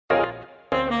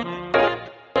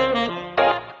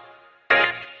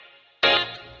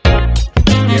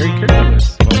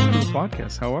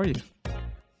podcast. How are you?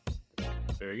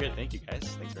 Very good. Thank you, guys.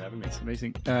 Thanks for having me. It's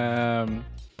amazing.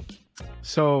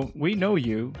 So we know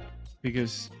you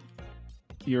because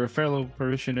you're a fellow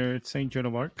parishioner at St. Joan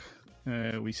of Arc.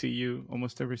 We see you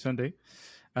almost every Sunday.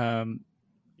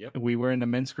 Yep. We were in a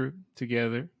men's group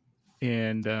together,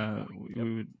 and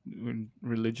we would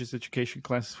religious education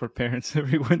classes for parents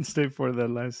every Wednesday for the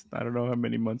last, I don't know how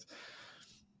many months.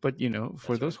 But, you know,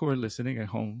 for those who are listening at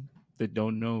home that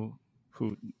don't know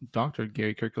who Dr.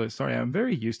 Gary Kirkland is, sorry, I'm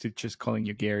very used to just calling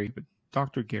you Gary, but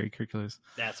Dr. Gary Kirkland.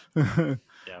 That's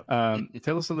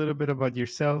Tell us a little bit about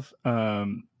yourself.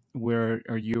 Where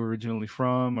are you originally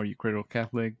from? Are you cradle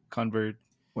Catholic, convert?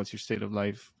 What's your state of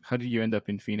life? How did you end up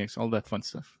in Phoenix? All that fun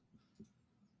stuff.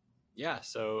 Yeah.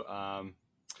 So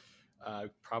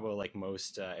probably like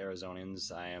most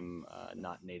Arizonans, I am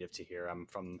not native to here. I'm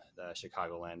from the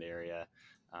Chicagoland area.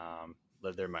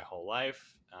 Lived there my whole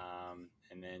life.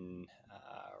 And then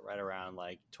right around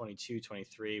like 22,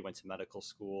 23, went to medical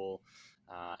school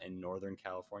in Northern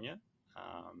California.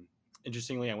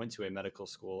 Interestingly, I went to a medical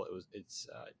school. It's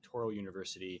Touro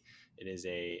University. It is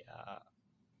a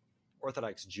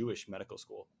Orthodox Jewish medical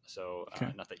school. So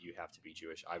not that you have to be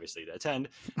Jewish, obviously, to attend,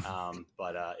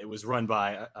 but it was run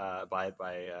by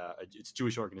it's a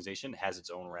Jewish organization, has its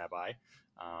own rabbi.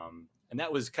 And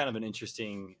that was kind of an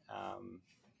interesting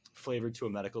flavor to a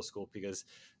medical school because,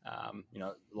 you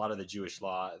know, a lot of the Jewish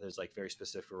law, there's like very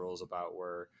specific rules about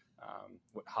where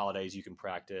what holidays you can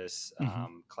practice.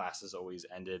 Classes always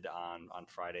ended on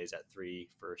Fridays at 3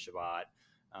 for Shabbat.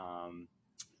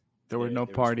 There were no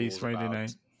parties Friday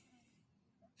night.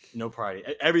 No party.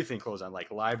 Everything closed on, like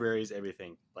libraries,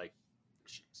 everything, like,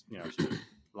 you know,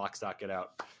 lock, stock, get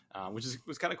out, which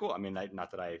was kind of cool. I mean, not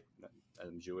that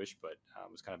I'm Jewish, but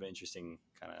it was kind of an interesting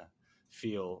kind of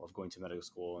feel of going to medical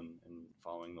school and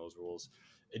following those rules.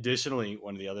 Additionally,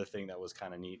 one of the other thing that was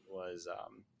kind of neat was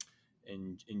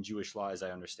in Jewish law, as I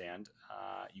understand,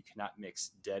 you cannot mix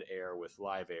dead air with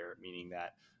live air, meaning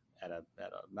that at a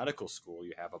medical school,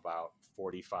 you have about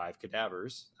 45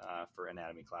 cadavers for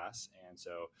anatomy class. And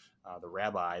so the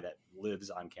rabbi that lives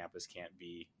on campus can't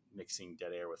be mixing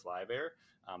dead air with live air.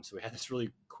 So we had this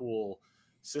really cool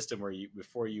system where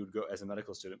before you would go as a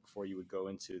medical student, before you would go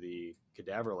into the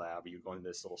cadaver lab, you would go into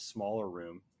this little smaller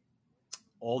room,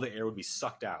 all the air would be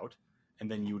sucked out, and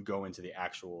then you would go into the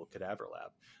actual cadaver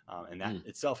lab. And that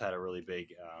itself had a really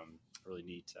big, really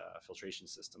neat filtration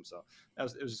system. So it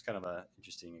was just kind of an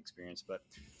interesting experience, but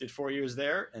did 4 years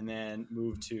there and then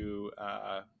moved to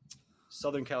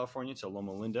Southern California to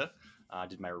Loma Linda.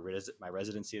 Did my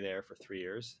residency there for 3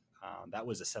 years. That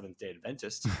was a Seventh-day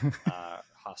Adventist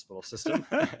hospital system.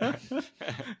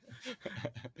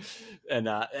 And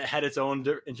it had its own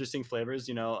interesting flavors,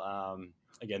 you know.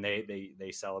 Again,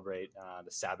 they celebrate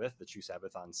the Sabbath, the true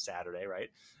Sabbath, on Saturday,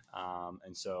 right?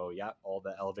 And so, yeah, all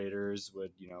the elevators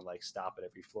would, you know, like stop at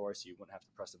every floor, so you wouldn't have to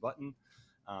press a button.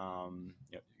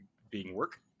 You know, being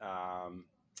work. And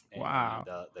Wow.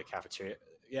 The cafeteria,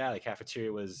 the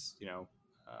cafeteria was, you know,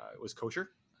 it was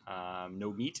kosher.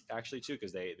 No meat actually too,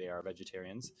 because they are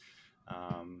vegetarians.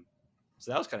 So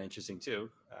that was kind of interesting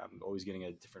too. Always getting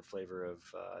a different flavor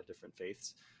of different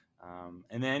faiths.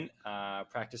 And then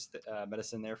practiced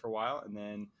medicine there for a while. And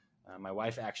then my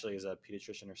wife actually is a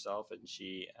pediatrician herself, and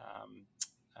she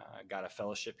got a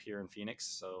fellowship here in Phoenix.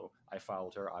 So I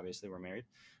followed her. Obviously, we're married.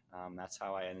 That's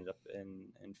how I ended up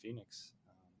in Phoenix.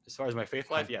 As far as my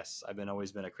faith life, yes, I've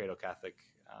always been a cradle Catholic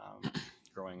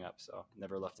growing up. So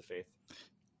never left the faith,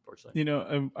 fortunately. You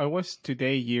know, I was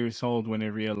today years old when I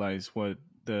realized what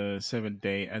the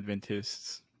Seventh-day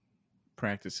Adventists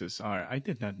practices are. I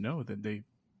did not know that they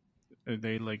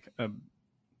like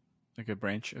a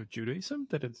branch of Judaism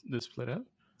that is split up.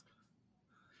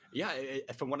 Yeah,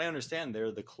 from what I understand,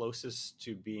 they're the closest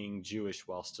to being Jewish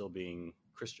while still being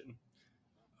Christian.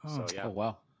 Oh, so yeah. Oh,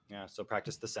 wow. Yeah, so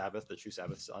practice the Sabbath, the true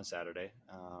Sabbath, on Saturday.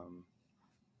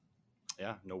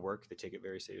 Yeah, no work. They take it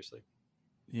very seriously.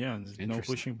 Yeah, no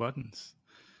pushing buttons.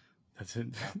 That's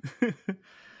it.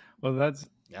 Well, that's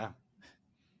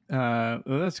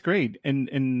that's great. And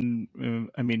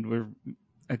I mean,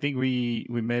 I think we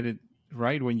met it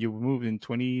right when you moved in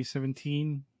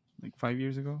 2017, like 5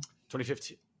 years ago.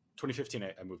 2015,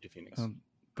 I moved to Phoenix.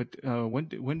 But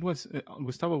when was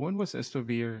Gustavo? When was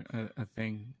Estovir a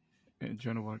thing?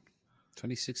 Joan of Arc.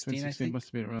 2016, I think. Must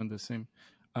have been around the same.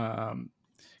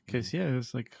 Because it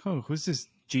was like, oh, who's this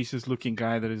Jesus-looking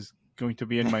guy that is going to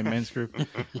be in my men's group?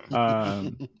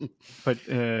 But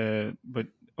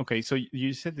okay, so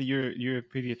you said that you're a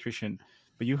pediatrician,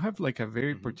 but you have like a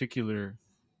very particular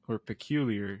or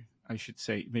peculiar, I should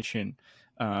say, mission,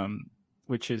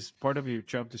 which is part of your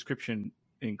job description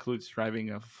includes driving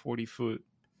a 40-foot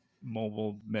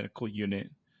mobile medical unit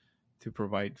to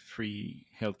provide free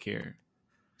healthcare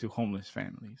to homeless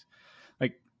families.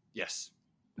 Like, Yes.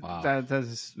 Wow.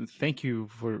 that's thank you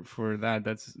for that.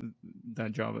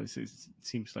 That job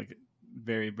seems like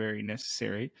very, very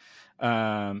necessary.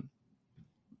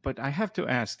 But I have to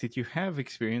ask, did you have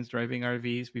experience driving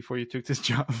RVs before you took this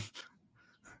job?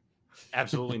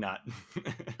 Absolutely not.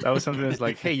 That was something that's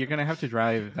like, hey, you're gonna have to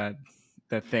drive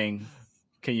that thing.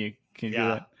 Can you do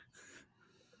that?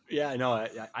 Yeah, no,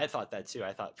 I thought that too.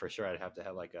 I thought for sure I'd have to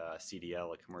have like a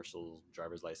CDL, a commercial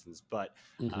driver's license. But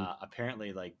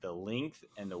apparently, like the length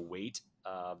and the weight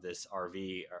of this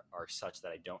RV are such that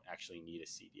I don't actually need a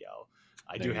CDL.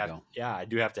 I do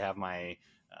have to have my.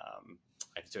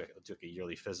 I took a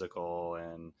yearly physical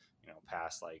and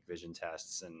pass like vision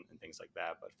tests and things like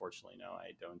that. But fortunately, no,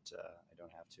 I don't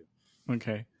have to.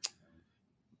 Okay,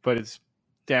 but it's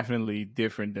definitely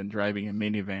different than driving a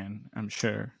minivan, I'm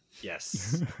sure.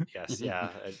 Yes, yeah.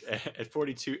 At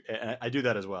 42, I do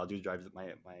that as well. I do drive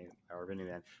my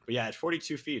minivan, but yeah, at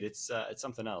 42 feet, it's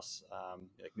something else.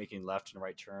 Like making left and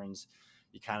right turns,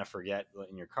 you kind of forget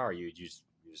in your car. You just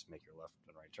make your left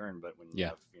and right turn, but when you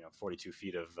have 42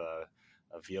 feet of a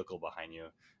vehicle behind you,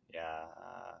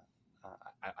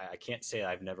 I can't say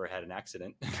I've never had an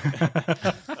accident.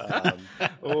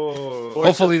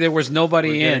 Hopefully, there was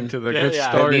nobody in to the good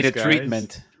stories, that needed guys.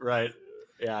 treatment. Right.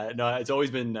 Yeah, no, it's always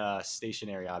been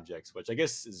stationary objects, which I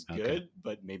guess is good,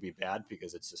 but maybe bad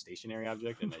because it's a stationary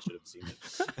object and I should have seen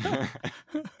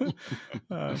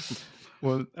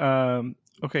it.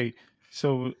 Okay.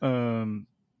 So,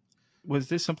 was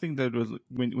this something that was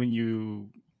when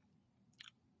you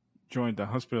joined the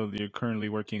hospital that you're currently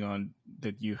working on,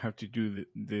 that you have to do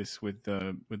this with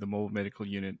the mobile medical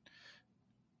unit?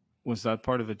 Was that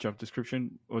part of the job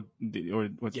description, or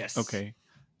was yes? Okay,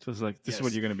 so it's like this is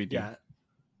what you're going to be doing. Yeah.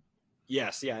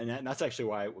 Yes, yeah, and that's actually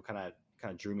why it kind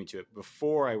of drew me to it.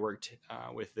 Before I worked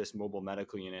with this mobile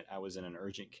medical unit, I was in an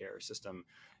urgent care system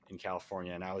in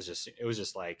California, and it was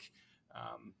just like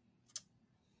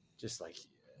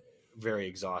very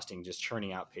exhausting, just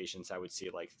churning out patients. I would see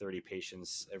like 30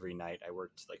 patients every night. I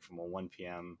worked like from 1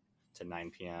 p.m. to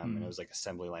 9 p.m. and it was like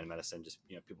assembly line medicine. Just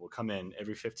people would come in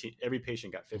every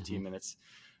patient got 15 minutes.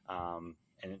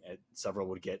 And several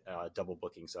would get double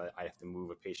booking. So I have to move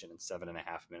a patient in 7.5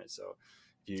 minutes. So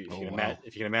if you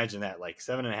can imagine that, like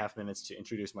 7.5 minutes to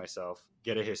introduce myself,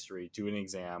 get a history, do an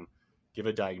exam, give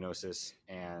a diagnosis,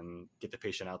 and get the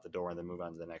patient out the door, and then move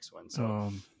on to the next one.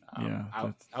 So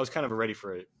I was kind of ready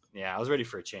for it. Yeah, I was ready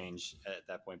for a change at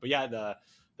that point. But yeah, the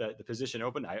position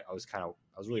opened. I was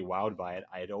really wowed by it.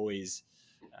 I had always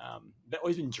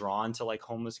been drawn to like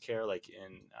homeless care, like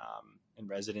in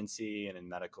residency and in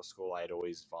medical school. I had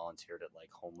always volunteered at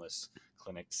like homeless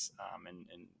clinics, and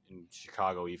in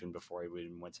Chicago, even before I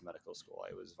even went to medical school,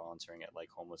 I was volunteering at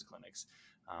like homeless clinics.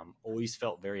 Always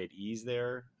felt very at ease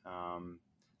there.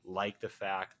 Like the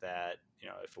fact that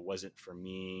if it wasn't for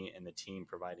me and the team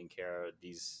providing care,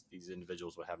 these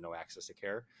individuals would have no access to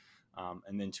care.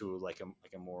 And then to like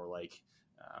a more like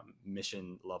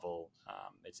mission level,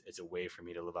 it's a way for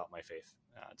me to live out my faith,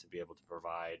 to be able to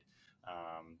provide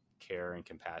care and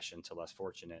compassion to less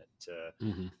fortunate,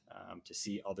 to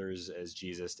see others as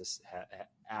Jesus, to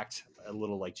act a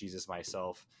little like Jesus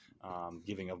myself,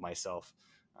 giving of myself.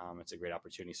 It's a great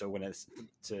opportunity. So when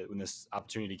this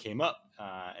opportunity came up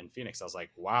in Phoenix, I was like,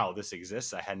 wow, this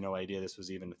exists. I had no idea this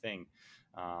was even a thing.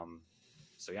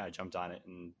 So yeah, I jumped on it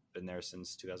and been there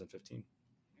since 2015.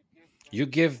 You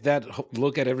give that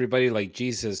look at everybody like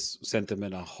Jesus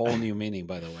sentiment a whole new meaning,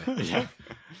 by the way. Yeah.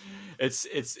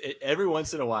 It's every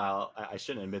once in a while, I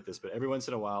shouldn't admit this, but every once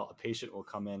in a while, a patient will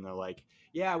come in and they're like,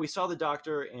 yeah, we saw the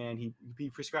doctor and he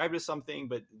prescribed us something,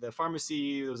 but the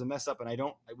pharmacy, there was a mess up and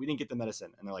we didn't get the medicine.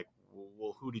 And they're like,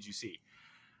 well, who did you see?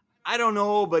 I don't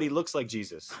know, but he looks like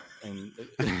Jesus. And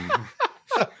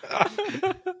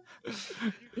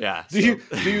yeah. Do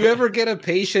you ever get a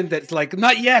patient that's like,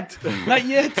 not yet?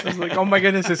 It's like, oh my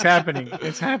goodness, it's happening.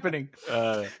 It's happening.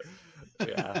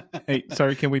 Yeah. Hey,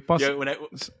 sorry, can we pause? Yeah,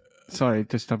 Sorry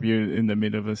to stop you in the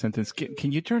middle of a sentence.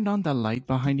 Can you turn on the light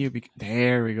behind you?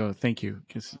 There we go. Thank you.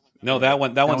 No, that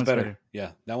one's better.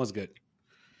 Yeah, that one's good.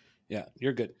 Yeah,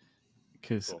 you're good.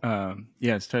 Because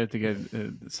it started to get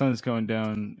the sun is going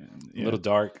down. A little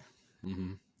dark.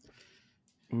 Mm-hmm.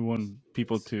 We want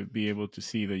people to be able to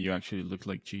see that you actually look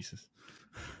like Jesus.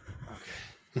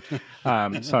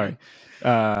 Okay. Sorry.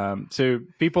 So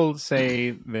people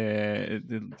say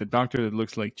the doctor that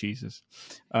looks like Jesus.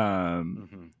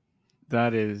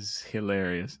 That is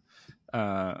hilarious.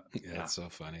 That's so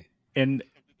funny. And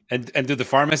And do the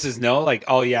pharmacists know? Like,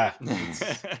 oh yeah,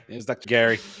 it's Dr.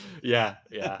 Gary. Yeah.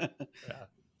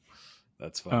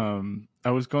 That's funny.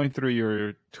 I was going through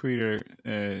your Twitter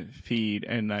feed,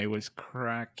 and I was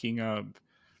cracking up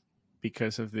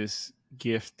because of this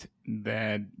gift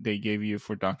that they gave you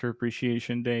for Doctor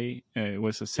Appreciation Day. It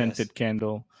was a scented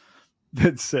candle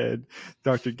that said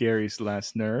Dr. Gary's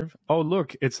last nerve. Oh,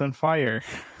 look, it's on fire.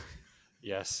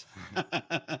 Yes.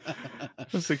 I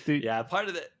was like, do Part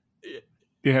of it.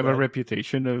 you have a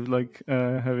reputation of like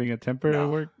having a temper at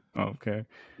work? Oh, okay.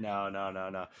 No.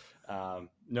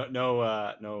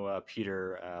 No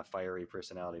Peter fiery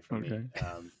personality from me.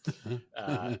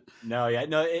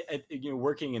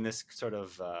 Working in this sort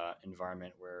of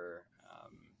environment where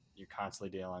you're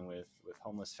constantly dealing with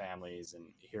homeless families and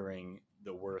hearing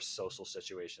the worst social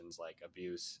situations like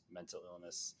abuse, mental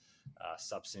illness,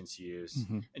 substance use,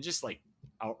 and just like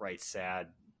outright sad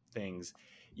things.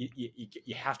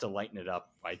 You have to lighten it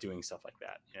up by doing stuff like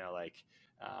that.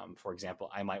 For example,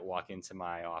 I might walk into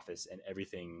my office and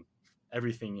everything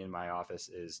in my office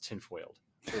is tinfoiled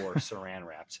or saran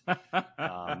wrapped.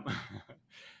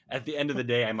 At the end of the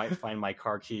day, I might find my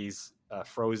car keys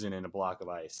frozen in a block of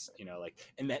ice.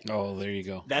 And that. Oh, there you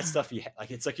go. That stuff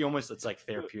it's like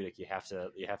therapeutic. You have to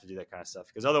do that kind of stuff,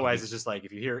 because otherwise it's just like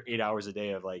if you hear 8 hours a day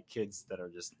of like kids that are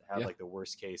just have like the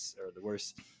worst case or the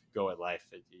worst go at life,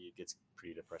 it gets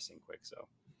pretty depressing quick. So,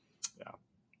 yeah.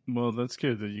 Well, that's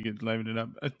good that you get liven it up.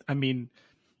 I mean,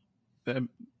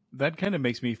 that kind of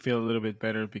makes me feel a little bit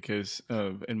better because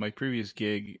in my previous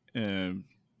gig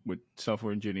with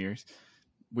software engineers,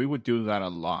 we would do that a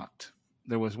lot.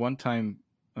 There was one time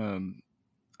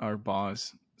our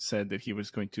boss said that he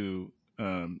was going to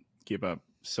give up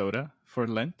soda for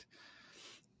Lent.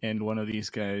 And one of these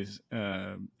guys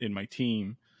in my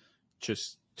team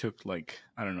just took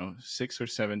 6 or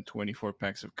 7 24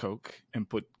 packs of Coke and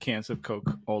put cans of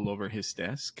Coke all over his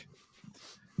desk.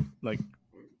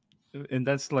 And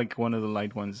that's like one of the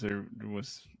light ones. There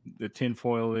was the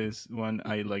tinfoil is one.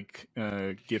 I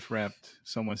gift wrapped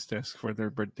someone's desk for their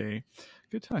birthday.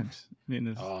 Good times. I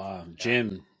mean,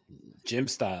 gym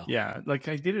style. Yeah, I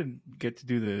didn't get to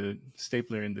do the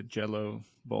stapler in the Jello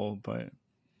bowl, but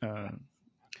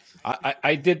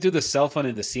I did do the cell phone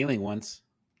in the ceiling once.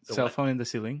 Cell phone in the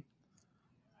ceiling?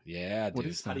 Yeah, dude. What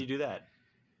is that? How do you do that?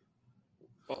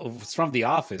 It's from The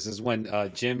Office. Is when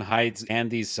Jim hides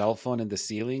Andy's cell phone in the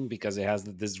ceiling because it has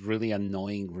this really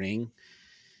annoying ring,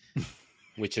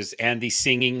 which is Andy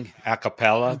singing a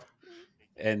cappella,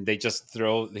 and he just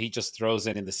throws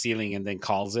it in the ceiling and then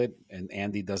calls it, and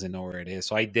Andy doesn't know where it is.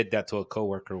 So I did that to a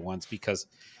coworker once because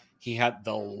he had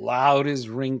the loudest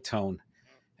ringtone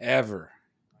ever,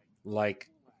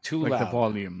 too loud. The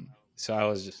volume. So I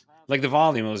was just the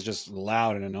volume was just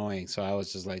loud and annoying. So I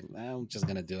was just like, I'm just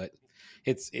gonna do it.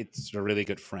 It's a really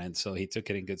good friend, so he took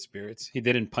it in good spirits. He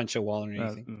didn't punch a wall or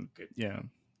anything. Yeah,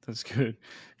 that's good,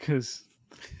 because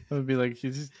I would be like,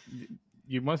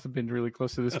 you must have been really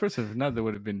close to this person. If not, that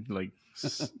would have been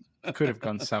could have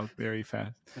gone south very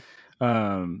fast.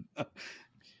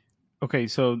 Okay,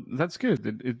 so that's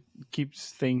good. It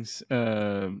keeps things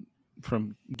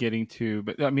from getting to,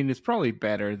 but I mean, it's probably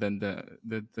better than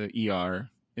the ER,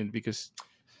 and because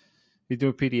you do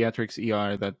a pediatrics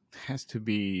ER, that has to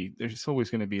be, there's always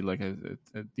going to be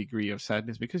a degree of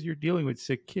sadness because you're dealing with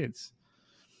sick kids.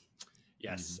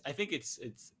 Yes, I think it's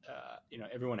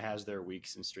everyone has their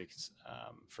weeks and streaks.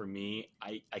 For me,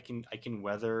 I can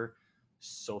weather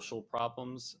social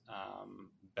problems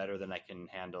better than I can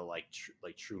handle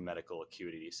true medical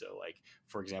acuity. So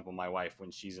for example, my wife,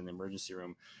 when she's in the emergency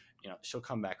room, she'll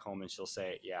come back home and she'll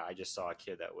say, yeah, I just saw a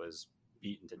kid that was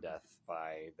beaten to death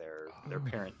by their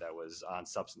parent that was on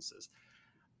substances.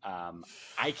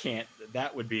 I can't.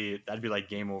 That'd be like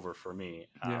game over for me.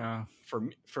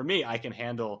 For me, I can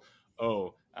handle.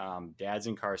 Dad's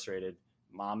incarcerated.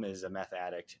 Mom is a meth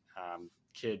addict.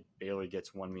 Kid barely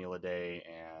gets one meal a day,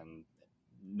 and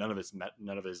none of his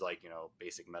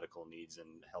basic medical needs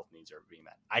and health needs are being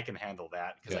met. I can handle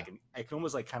that because I can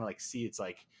almost see it's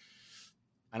I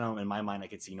don't know, in my mind I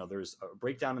could see there's a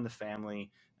breakdown in the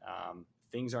family.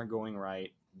 Things aren't going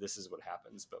right. This is what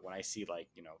happens. But when I see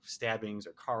stabbings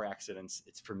or car accidents,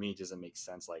 it's, for me, it doesn't make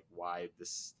sense why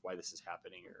this is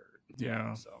happening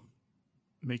so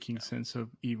making sense of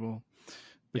evil,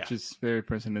 which is very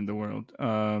present in the world.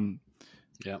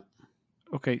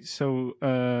 Okay, so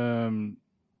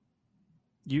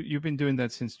you've been doing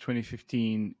that since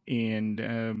 2015,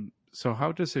 and so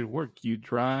how does it work? You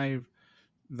drive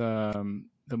the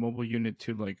mobile unit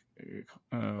to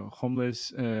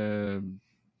homeless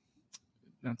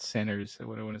not centers,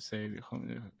 what I want to say,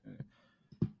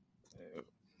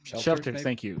 Shelters, maybe?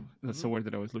 thank you. That's the word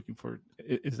that I was looking for.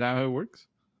 Is that how it works?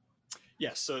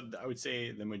 Yes, so I would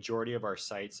say the majority of our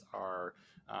sites are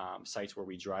sites where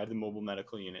we drive the mobile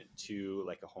medical unit to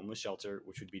like a homeless shelter,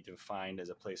 which would be defined as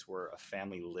a place where a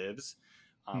family lives.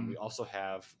 We also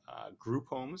have group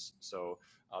homes. So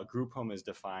a group home is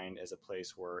defined as a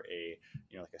place where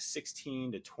like a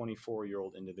 16 to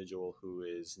 24-year-old individual who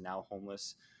is now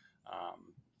homeless,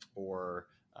 or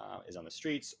is on the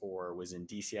streets, or was in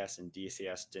DCS, and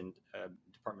DCS didn't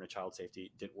Department of Child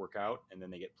Safety didn't work out, and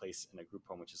then they get placed in a group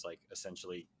home, which is like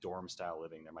essentially dorm style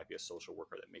living. There might be a social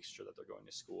worker that makes sure that they're going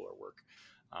to school or work.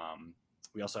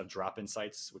 We also have drop-in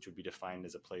sites, which would be defined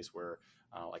as a place where,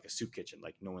 like a soup kitchen,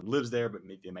 like no one lives there, but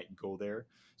maybe they might go there.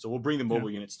 So we'll bring the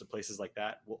mobile units to places like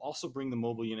that. We'll also bring the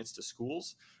mobile units to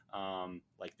schools,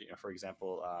 like for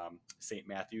example, St.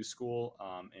 Matthew's School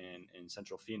in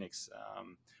Central Phoenix.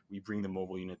 We bring the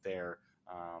mobile unit there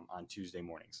on Tuesday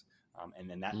mornings. And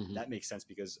then that makes sense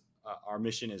because our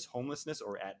mission is homelessness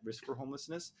or at risk for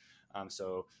homelessness.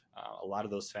 So a lot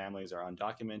of those families are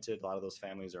undocumented. A lot of those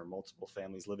families are multiple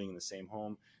families living in the same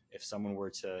home. If someone were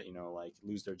to, like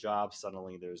lose their job,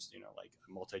 suddenly there's, like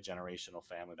a multi-generational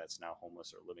family that's now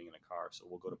homeless or living in a car. So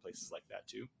we'll go to places like that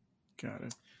too. Got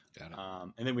it.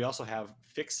 And then we also have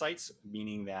fixed sites,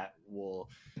 meaning that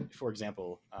for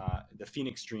example, the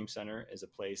Phoenix Dream Center is a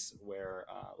place where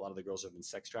a lot of the girls have been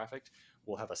sex trafficked.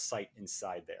 We'll have a site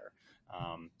inside there.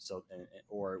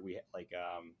 Or we like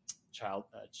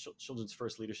Children's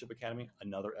First Leadership Academy,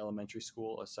 another elementary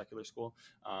school, a secular school.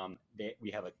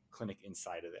 We have a clinic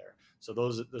inside of there. So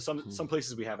there's some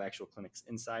places we have actual clinics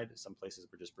inside. Some places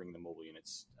we're just bringing the mobile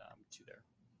units to there.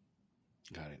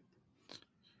 Got it.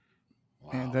 Wow.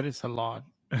 And that is a lot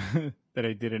that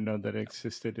I didn't know that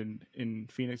existed in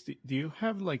Phoenix. Do you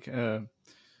have like a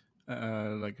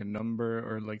number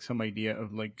or like some idea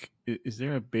of like, is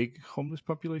there a big homeless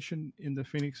population in the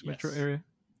Phoenix metro area?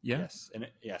 Yeah.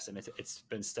 Yes, and it's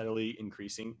been steadily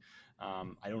increasing.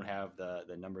 I don't have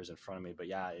the numbers in front of me, but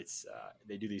yeah, it's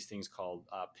they do these things called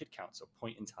pit count, so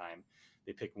point in time.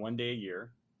 They pick one day a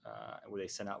year where they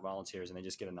send out volunteers and they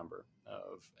just get a number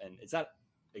and it's not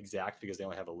exact because they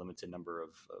only have a limited number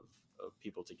of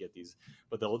people to get these,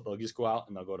 but they'll just go out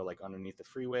and they'll go to like underneath the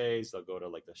freeways, they'll go to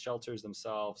like the shelters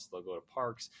themselves, they'll go to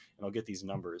parks, and they'll get these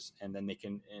numbers, and then they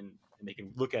can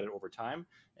look at it over time,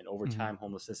 and over time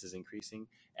homelessness is increasing,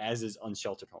 as is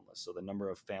unsheltered homeless. So the number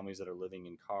of families that are living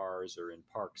in cars or in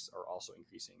parks are also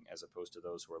increasing, as opposed to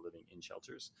those who are living in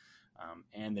shelters.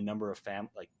 And the number of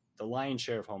like the lion's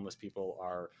share of homeless people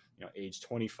are age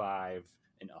 25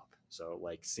 and up, so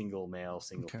like single male,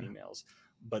 single females.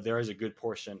 But there is a good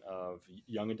portion of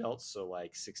young adults, so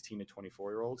like 16 to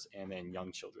 24-year-olds, and then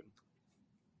young children.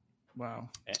 Wow.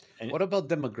 And what about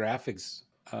demographics,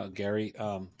 Gary?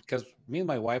 Because me and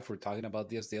my wife were talking about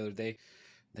this the other day,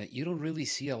 that you don't really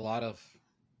see a lot of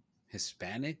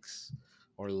Hispanics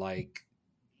or like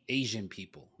Asian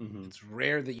people. It's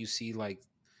rare that you see like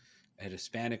a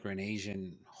Hispanic or an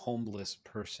Asian homeless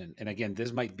person. And again,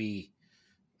 this might be,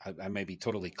 I may be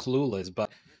totally clueless,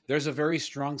 but there's a very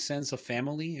strong sense of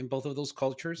family in both of those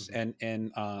cultures, and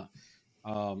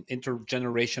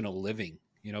intergenerational living,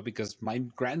 because my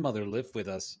grandmother lived with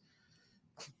us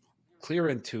clear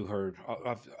into her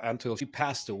until she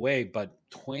passed away, but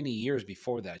 20 years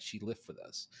before that she lived with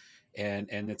us, and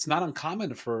it's not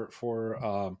uncommon for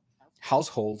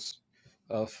households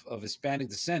of Hispanic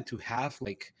descent to have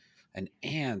like an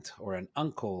aunt or an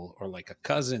uncle or like a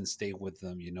cousin stay with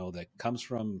them, that comes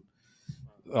from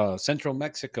Central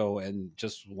Mexico and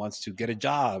just wants to get a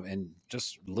job and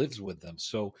just lives with them.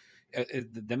 So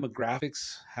the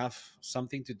demographics have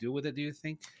something to do with it, do you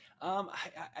think?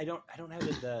 I don't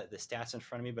have the stats in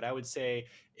front of me, but I would say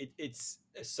it's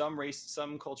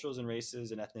some cultures and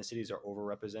races and ethnicities are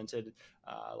overrepresented.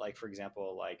 Like for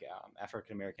example, like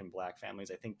African American Black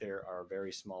families, I think there are a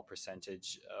very small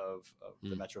percentage of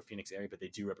the Metro Phoenix area, but they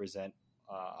do represent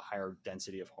a higher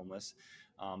density of homeless.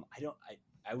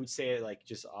 I would say, like,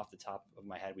 just off the top of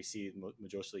my head, we see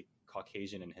majorly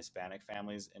Caucasian and Hispanic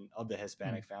families, and of the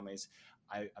Hispanic families,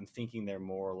 I'm thinking they're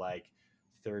more like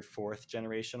third, fourth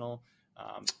generational.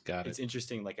 Got it. It's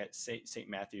interesting, like at St.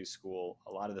 Matthew's School,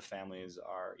 a lot of the families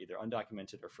are either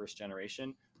undocumented or first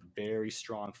generation, very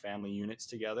strong family units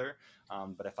together.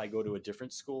 But if I go to a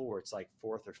different school where it's like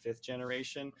fourth or fifth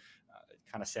generation,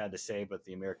 kind of sad to say, but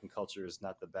the American culture is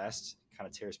not the best. Kind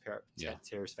of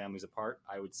tears families apart.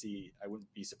 I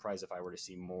wouldn't be surprised if I were to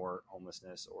see more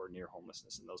homelessness or near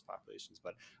homelessness in those populations,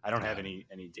 but I don't have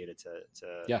any data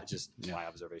to just my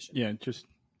observation.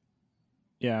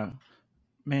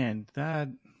 Man,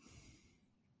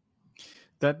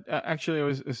 That actually, I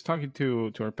was talking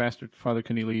to our pastor, Father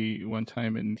Keneally, one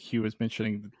time, and he was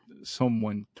mentioning that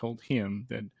someone told him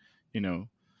that, you know,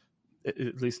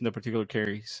 at least in the particular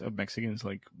case of Mexicans,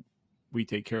 like we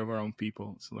take care of our own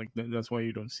people. So like that's why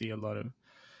you don't see a lot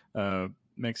of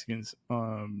Mexicans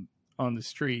on the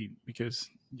street, because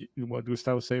what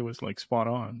Gustavo said was like spot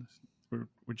on. We're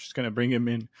just gonna bring him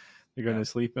in. They're gonna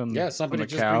sleep on somebody on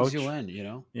the just couch. brings you in, you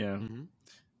know. Yeah. Mhm.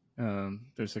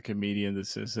 There's a comedian that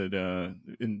says that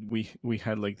and we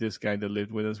had like this guy that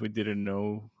lived with us. We didn't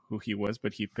know who he was,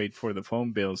 but he paid for the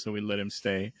phone bill, so we let him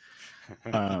stay.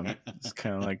 It's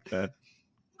kind of like that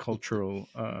cultural,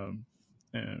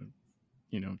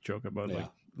 joke about like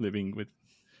living with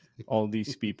all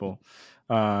these people.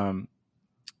 Well,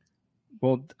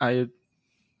 I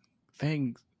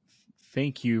thank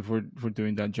you for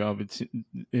doing that job. It's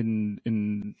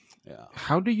in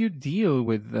how do you deal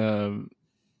with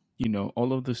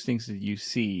all of those things that you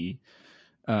see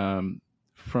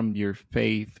from your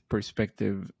faith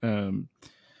perspective?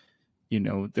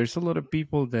 There's a lot of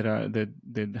people that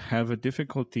have a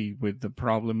difficulty with the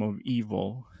problem of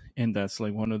evil, and that's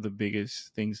like one of the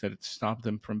biggest things that stop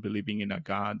them from believing in a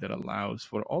God that allows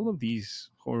for all of these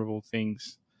horrible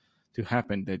things to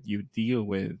happen that you deal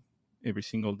with every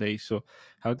single day. So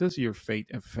how does your faith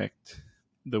affect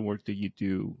the work that you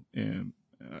do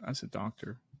as a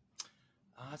doctor?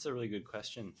 That's a really good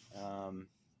question.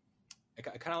 I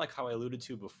kind of like how I alluded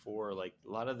to before, like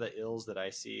a lot of the ills that I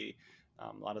see,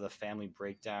 a lot of the family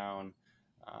breakdown,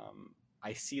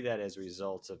 I see that as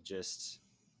results of just,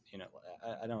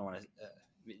 I don't want to,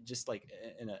 just like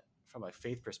from a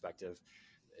faith perspective,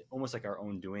 almost like our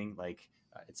own doing, like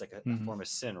it's like a form of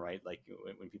sin, right? Like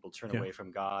when people turn away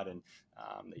from God and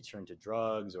they turn to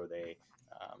drugs, or they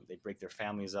break their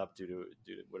families up due to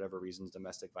whatever reasons,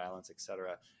 domestic violence,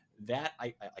 etc. That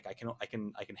I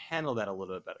can handle that a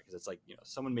little bit better, because it's like,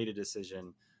 someone made a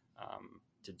decision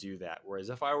to do that. Whereas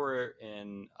if I were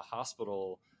in a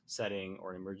hospital setting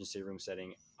or an emergency room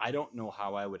setting, I don't know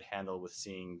how I would handle with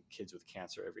seeing kids with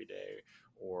cancer every day,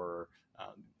 or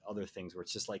other things where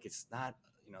it's just like, it's not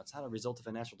a result of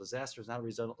a natural disaster. It's not a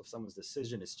result of someone's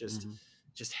decision. It's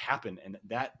just happened, and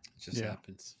that just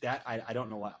happens. That I don't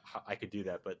know how I could do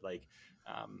that, but like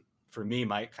for me,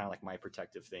 my kind of like my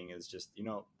protective thing is just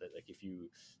that, like, if you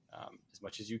as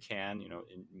much as you can,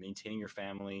 in maintaining your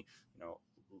family,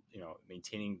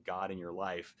 maintaining God in your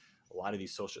life, a lot of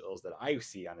these social ills that I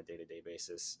see on a day-to-day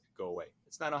basis go away.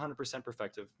 It's not 100%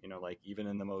 perfective, like even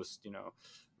in the most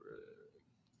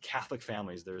Catholic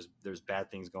families, there's bad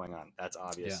things going on. That's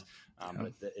obvious.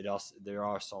 But there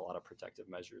are also a lot of protective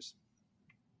measures.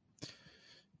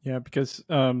 Yeah, because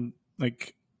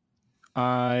like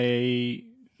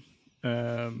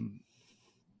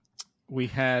we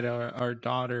had our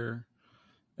daughter.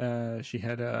 She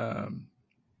had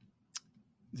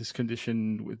this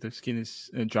condition with the skin is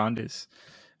jaundice,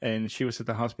 and she was at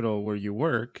the hospital where you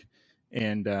work,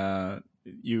 and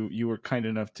you were kind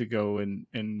enough to go and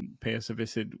pay us a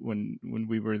visit when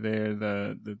we were there.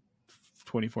 The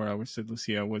 24 hours that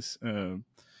Lucia was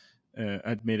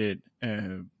admitted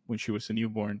when she was a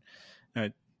newborn.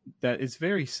 That is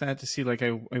very sad to see. Like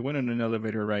I went on an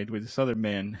elevator ride with this other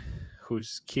man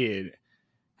whose kid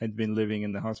had been living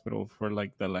in the hospital for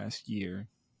like the last year,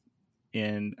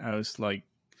 and I was like,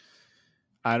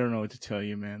 I don't know what to tell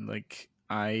you, man. Like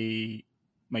my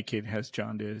kid has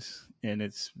jaundice, and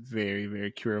it's very,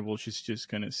 very curable. She's just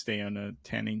gonna stay on a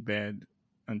tanning bed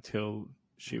until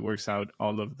she works out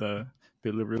all of the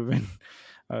bilirubin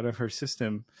out of her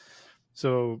system.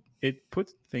 So it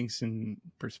puts things in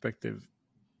perspective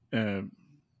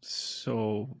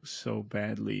so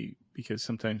badly, because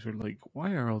sometimes we're like,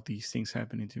 why are all these things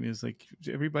happening to me? It's like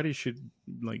everybody should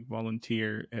like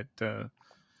volunteer at the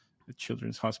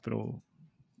children's hospital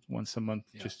once a month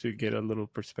just to get a little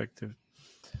perspective.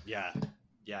 Yeah,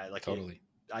 like totally.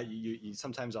 You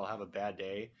sometimes I'll have a bad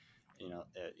day,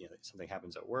 something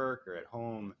happens at work or at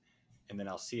home, and then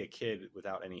I'll see a kid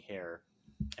without any hair,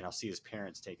 and I'll see his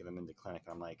parents taking them into clinic,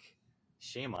 and I'm like,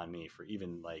 shame on me for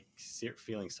even like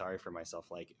feeling sorry for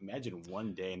myself. Like, imagine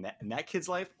one day in that kid's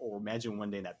life, or imagine one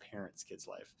day in that parent's kid's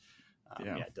life.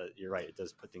 You're right. It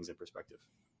does put things in perspective.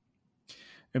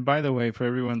 And by the way, for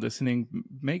everyone listening,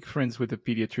 make friends with a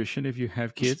pediatrician if you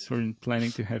have kids or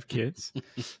planning to have kids.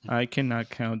 I cannot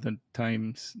count the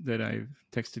times that I've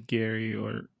texted Gary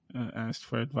or asked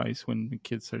for advice when the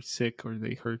kids are sick or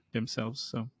they hurt themselves.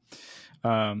 So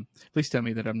please tell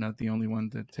me that I'm not the only one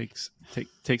that takes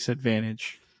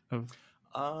advantage of.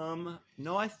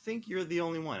 No, I think you're the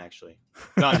only one, actually.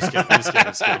 No, I'm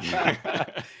just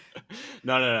kidding.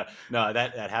 no.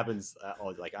 That happens.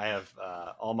 Like I have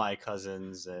all my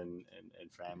cousins and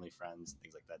family friends,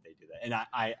 things like that. They do that, and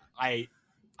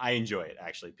I enjoy it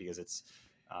actually because it's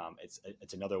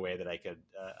another way that I could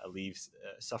alleviate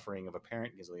suffering of a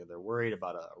parent because they're worried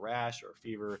about a rash or a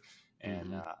fever,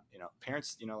 and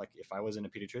parents, like if I wasn't a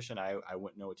pediatrician, I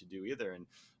wouldn't know what to do either. And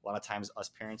a lot of times, us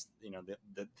parents,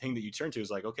 the thing that you turn to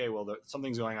is like, okay, well,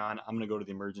 something's going on. I'm going to go to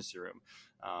the emergency room,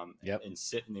 and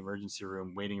sit in the emergency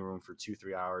room, waiting room for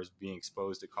 2-3 hours, being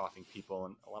exposed to coughing people,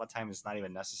 and a lot of times it's not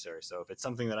even necessary. So if it's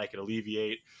something that I could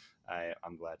alleviate,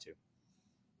 I'm glad to.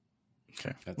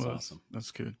 Okay, that's awesome.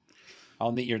 That's good.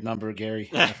 I'll need your number,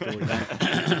 Gary, after we're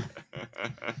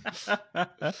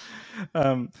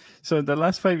done. So the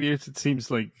last 5 years, it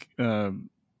seems like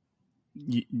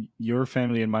your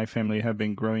family and my family have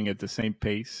been growing at the same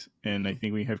pace, and I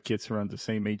think we have kids around the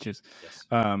same ages. Yes.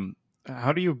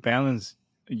 How do you balance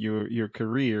your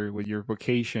career with your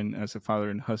vocation as a father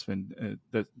and husband?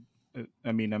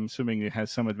 I'm assuming it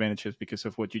has some advantages because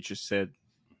of what you just said,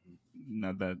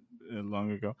 not that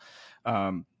long ago,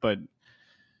 but.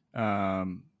 How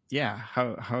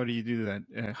do you do that?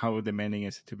 How demanding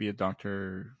is it to be a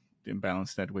doctor and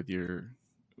balance that with your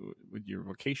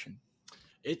vocation?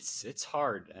 It's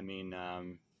hard. I mean,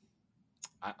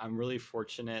 I'm really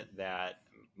fortunate that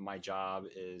my job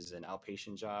is an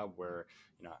outpatient job where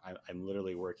I'm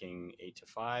literally working 8 to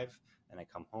 5, and I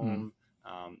come home.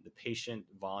 The patient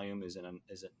volume isn't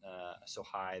so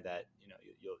high that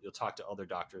you'll talk to other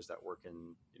doctors that work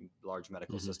in large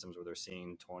medical systems where they're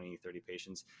seeing 20, 30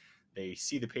 patients. They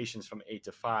see the patients from 8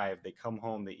 to 5, they come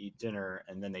home, they eat dinner,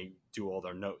 and then they do all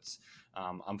their notes.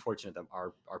 I'm fortunate that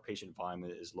our patient volume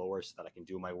is lower so that I can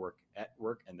do my work at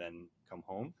work and then come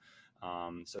home.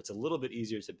 So it's a little bit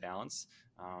easier to balance,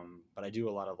 but I do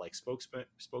a lot of like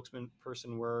spokesman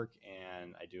person work,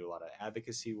 and I do a lot of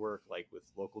advocacy work, like with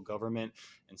local government.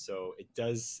 And so it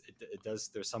does.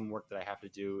 There's some work that I have to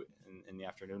do in the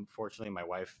afternoon. Fortunately, my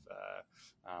wife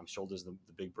shoulders the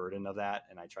big burden of that,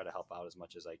 and I try to help out as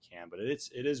much as I can. But it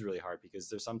is really hard because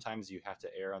there's sometimes you have to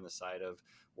err on the side of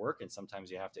work, and sometimes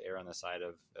you have to err on the side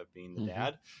of being the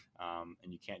dad,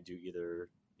 and you can't do either,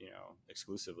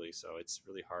 exclusively. So it's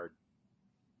really hard.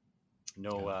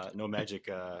 No magic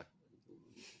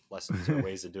lessons or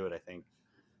ways to do it, I think.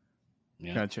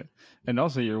 Yeah. Gotcha. And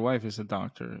also your wife is a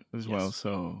doctor as well,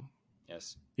 so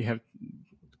yes, you have,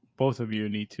 both of you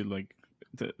need to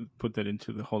put that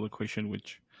into the whole equation,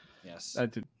 which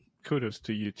kudos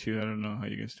to you too. I don't know how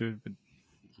you guys do it, but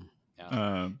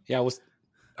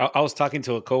I was talking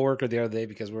to a coworker the other day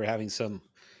because we were having some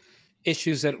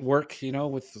issues at work,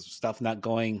 with stuff not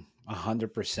going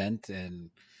 100% and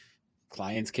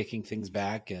clients kicking things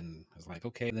back, and I was like,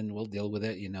 okay, then we'll deal with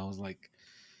it. I was like,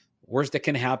 worst that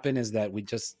can happen is that we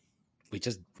just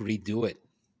redo it.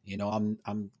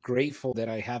 I'm grateful that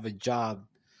I have a job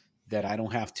that I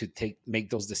don't have to make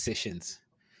those decisions,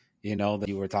 that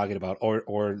you were talking about,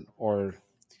 or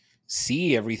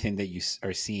see everything that you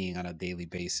are seeing on a daily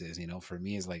basis. For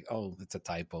me, it's like, oh, it's a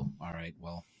typo. All right,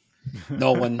 well,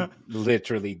 no one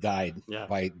literally died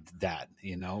by that,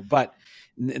 but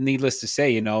needless to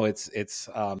say, it's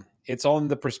all in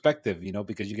the perspective,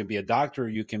 because you can be a doctor,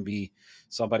 you can be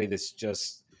somebody that's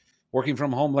just working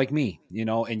from home like me,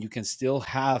 and you can still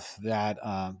have that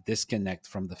disconnect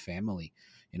from the family,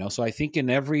 so I think in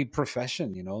every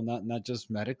profession, not just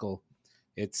medical,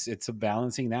 it's a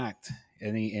balancing act,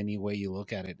 any way you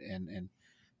look at it. And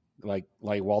like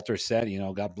Walter said,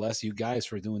 God bless you guys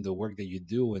for doing the work that you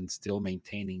do and still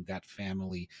maintaining that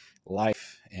family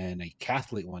life, and a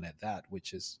Catholic one at that,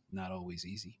 which is not always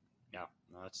easy. Yeah,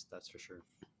 no, that's for sure.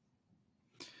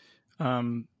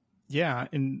 Yeah,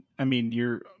 and I mean,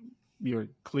 you're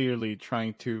clearly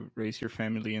trying to raise your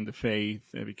family in the faith,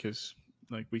 because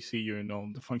like we see you in all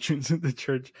the functions in the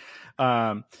church.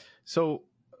 So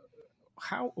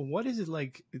what is it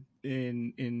like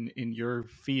in your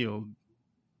field?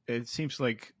 It seems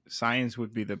like science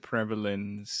would be the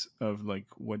prevalence of like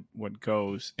what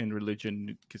goes, in religion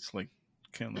it gets like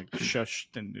kind of like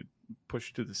shushed and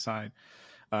pushed to the side.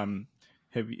 Do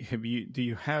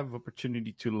you have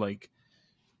opportunity to like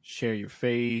share your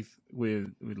faith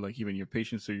with like even your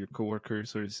patients or your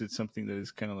coworkers, or is it something that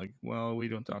is kind of like, well, we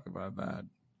don't talk about that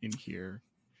in here?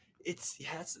 That's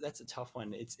a tough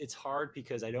one. It's hard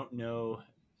because I don't know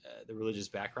the religious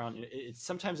background.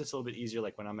 Sometimes it's a little bit easier,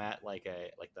 like when I'm at like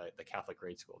the Catholic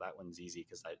grade school. That one's easy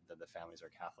because the families are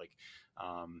Catholic.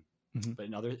 But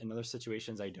in other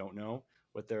situations, I don't know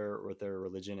what their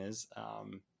religion is,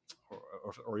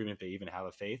 or even if they even have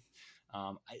a faith.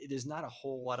 There's not a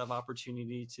whole lot of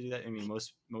opportunity to do that. I mean,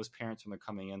 most parents, when they're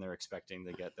coming in, they're expecting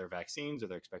to get their vaccines, or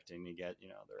they're expecting to get,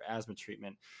 their asthma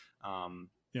treatment.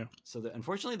 Yeah. So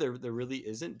unfortunately, there really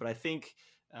isn't. But I think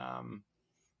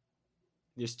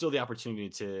there's still the opportunity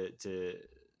to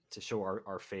show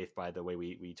our faith by the way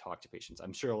we talk to patients.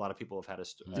 I'm sure a lot of people have had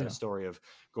a story of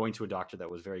going to a doctor that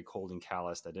was very cold and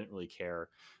callous, that didn't really care.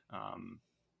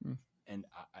 And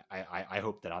I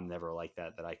hope that I'm never like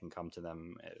that, that I can come to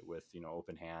them with,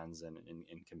 open hands and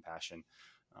compassion.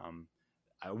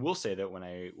 I will say that when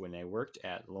I worked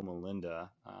at Loma Linda,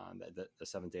 the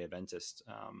Seventh-day Adventist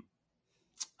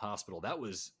hospital, that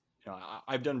was,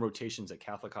 I've done rotations at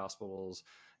Catholic hospitals.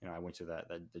 I went to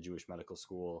the Jewish medical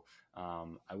school.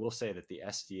 I will say that the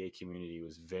SDA community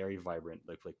was very vibrant.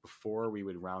 Like before we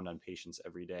would round on patients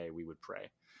every day, we would pray.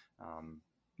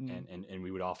 And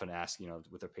we would often ask,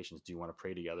 with our patients, do you want to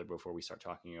pray together before we start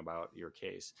talking about your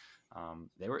case? I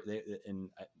definitely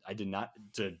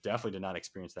did not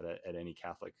experience that at any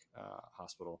Catholic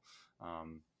hospital.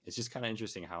 It's just kind of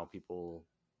interesting how people,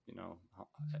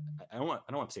 I don't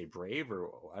want to say brave,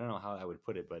 or I don't know how I would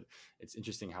put it, but it's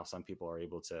interesting how some people are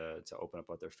able to open up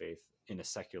about their faith in a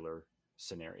secular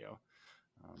scenario.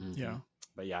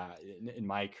 But yeah, in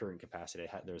my current capacity,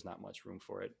 there's not much room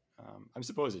for it. I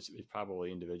suppose it's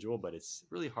probably individual, but it's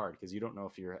really hard because you don't know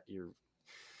if you're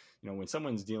when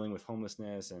someone's dealing with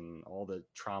homelessness and all the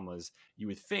traumas, you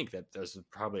would think that there's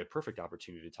probably a perfect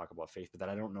opportunity to talk about faith, but that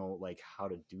I don't know how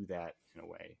to do that in a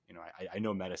way. I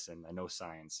know medicine, I know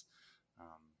science,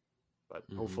 but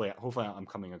hopefully I'm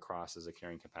coming across as a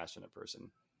caring, compassionate person.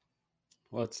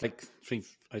 Well, it's like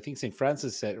I think St.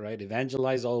 Francis said, right?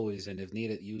 Evangelize always, and if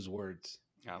needed, use words.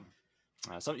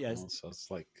 So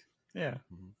it's like, yeah.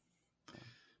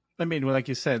 I mean, like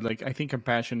you said, I think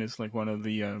compassion is one of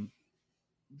the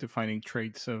defining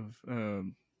traits of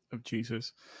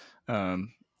Jesus.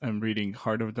 I'm reading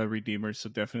Heart of the Redeemer, so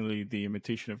definitely the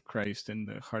imitation of Christ and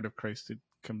the heart of Christ. It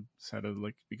comes out of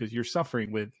because you're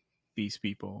suffering with these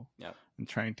people and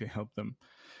trying to help them.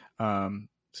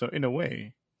 So in a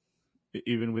way,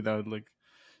 even without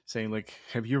saying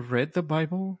have you read the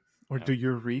Bible, or do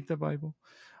you read the Bible?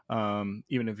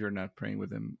 Even if you're not praying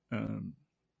with them.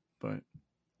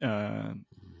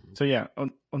 So yeah,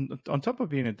 on top of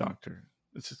being a doctor,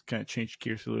 let's just kind of change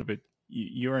gears a little bit.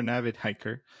 You're an avid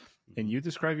hiker, and you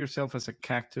describe yourself as a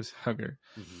cactus hugger,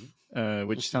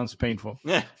 which sounds painful.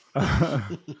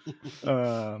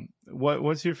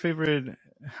 What's your favorite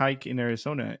hike in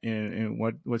Arizona, and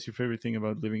what's your favorite thing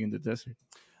about living in the desert?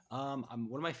 One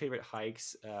of my favorite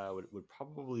hikes would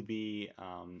probably be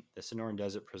the Sonoran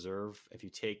Desert Preserve. If you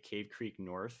take Cave Creek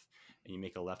north and you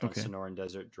make a left on Sonoran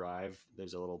Desert Drive,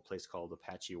 there's a little place called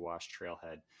Apache Wash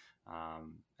Trailhead.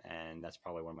 And that's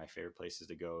probably one of my favorite places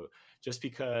to go, just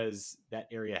because that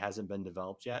area hasn't been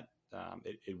developed yet.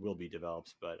 It will be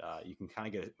developed, but you can kind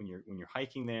of get, when you're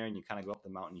hiking there and you kind of go up the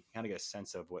mountain, you can kind of get a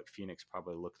sense of what Phoenix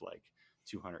probably looked like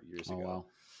 200 years ago.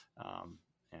 Wow.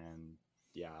 And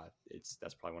yeah,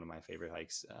 that's probably one of my favorite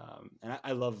hikes. And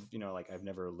I love, I've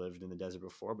never lived in the desert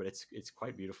before, but it's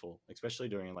quite beautiful, especially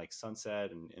during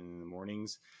sunset and in the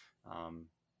mornings.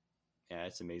 Yeah,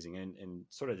 it's amazing. And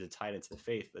sort of to tie it into the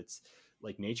faith, it's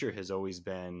nature has always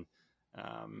been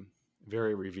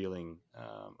very revealing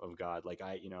of God.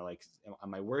 On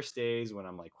my worst days, when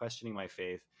I'm questioning my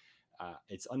faith,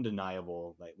 it's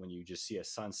undeniable. When you just see a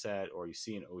sunset or you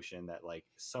see an ocean, that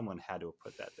someone had to have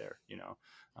put that there,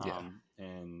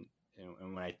 And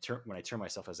when I term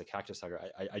myself as a cactus hugger,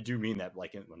 I do mean that,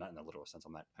 not in a literal sense.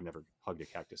 I've never hugged a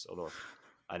cactus, although,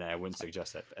 and I wouldn't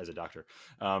suggest that as a doctor.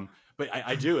 But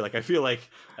I do. I feel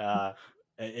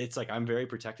it's I'm very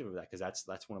protective of that, because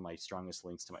that's one of my strongest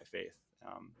links to my faith.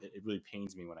 It really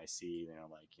pains me when I see,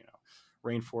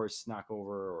 rainforests knock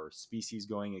over, or species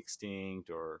going extinct,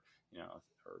 or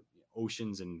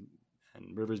oceans and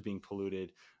rivers being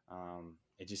polluted.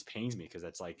 It just pains me, because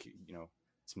that's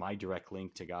it's my direct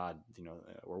link to God,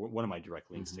 or one of my direct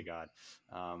links to God,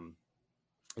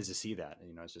 is to see that.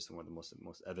 It's just one of the most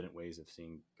evident ways of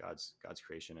seeing God's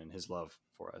creation and His love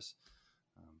for us.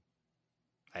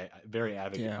 I'm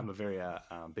a very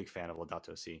big fan of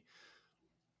Laudato Si.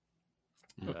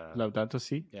 Laudato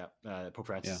Si? Yeah, Pope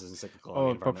Francis' encyclical.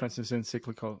 Oh, Pope Francis'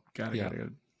 encyclical. Got it.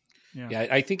 Yeah,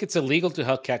 I think it's illegal to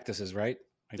hug cactuses, right?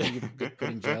 I think you get put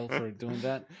in jail for doing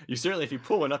that. You certainly, if you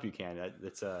pull one up, you can.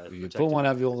 It's you pull one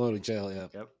up, you'll go to jail. Yeah.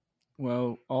 Yep.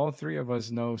 Well, all three of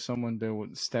us know someone that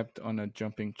stepped on a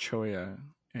jumping cholla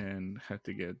and had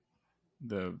to get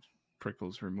the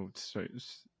prickles removed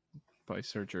by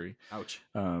surgery. Ouch.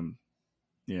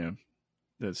 Yeah.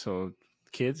 So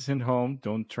kids at home,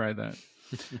 don't try that.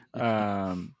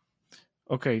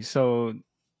 Okay, so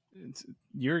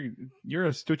you're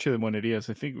Estuche de Monerías.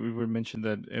 I think we were mentioned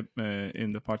that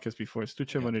in the podcast before.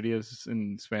 Estuche de Monerías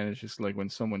in Spanish is like when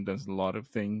someone does a lot of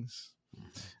things,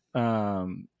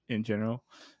 in general.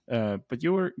 But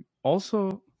you were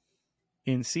also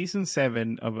in season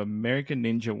 7 of American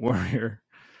Ninja Warrior.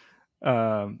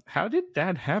 How did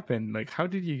that happen? Like, how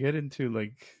did you get into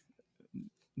like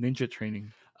ninja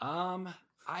training?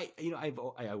 I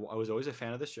was always a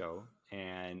fan of the show,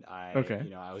 and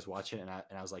Okay. I was watching it,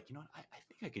 and I was like, I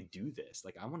think I could do this.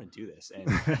 Like, I want to do this.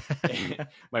 And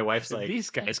my wife's like, these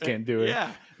guys can't do it.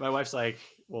 Yeah, my wife's like,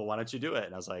 well, why don't you do it?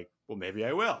 And I was like, well, maybe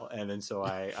I will. And then so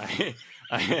I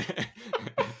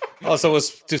Oh, so it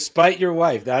was to spite your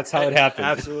wife. That's how it happened.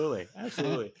 Absolutely.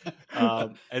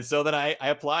 And so then I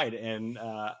applied, and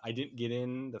I didn't get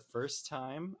in the first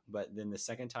time, but then the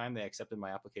second time they accepted my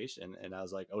application, and I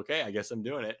was like, okay, I guess I'm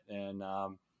doing it. And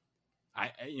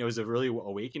it was a really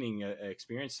awakening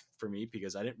experience for me,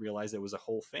 because I didn't realize there was a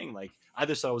whole thing. Like, I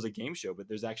just thought it was a game show, but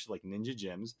there's actually like ninja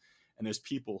gyms, and there's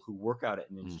people who work out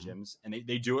at ninja gyms, and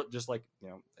they do it just like,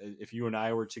 if you and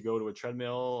I were to go to a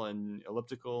treadmill and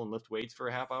elliptical and lift weights for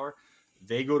a half hour,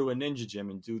 they go to a ninja gym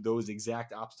and do those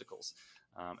exact obstacles.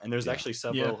 And there's actually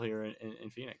several here in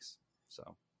Phoenix.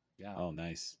 So, yeah. Oh,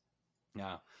 nice.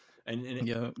 Yeah.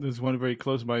 There's one very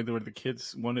close by where the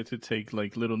kids wanted to take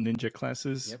like little ninja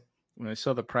classes. Yep. When I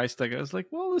saw the price tag, I was like,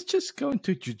 well, let's just go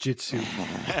into jiu-jitsu.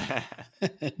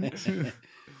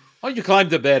 Oh, you climbed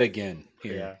the bed again.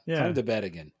 Here. Yeah. Climbed the bed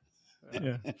again.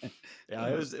 Yeah.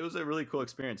 It was a really cool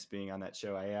experience being on that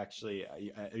show. Are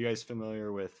you guys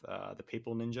familiar with the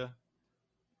Papal Ninja?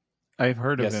 I've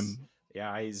heard of him.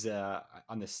 Yeah, he's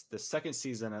on the second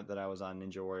season that I was on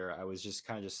Ninja Warrior. I was just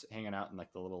kind of hanging out in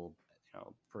like the little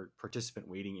participant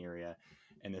waiting area,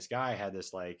 and this guy had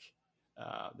this like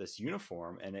this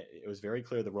uniform, and it was very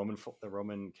clear the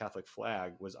Roman Catholic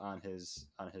flag was on his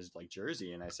like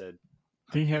jersey, and I said,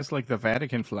 he has like the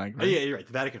Vatican flag, right? Oh, yeah, you're right,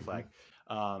 the Vatican flag.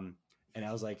 And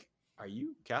I was like, are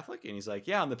you Catholic? And he's like,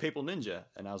 yeah, I'm the Papal Ninja.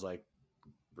 And I was like,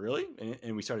 really?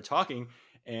 And we started talking,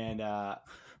 and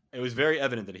it was very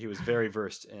evident that he was very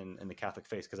versed in the Catholic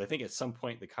faith, because I think at some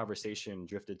point the conversation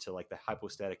drifted to like the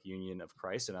hypostatic union of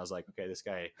Christ, and I was like, okay, this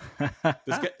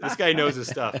guy knows his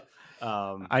stuff.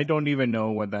 I don't even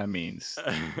know what that means.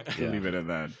 Leave it at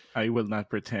that. I will not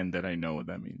pretend that I know what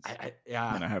that means.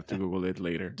 And I have to Google it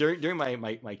later. During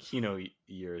my Kino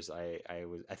years, I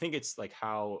think it's like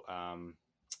how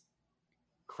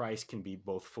Christ can be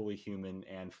both fully human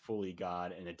and fully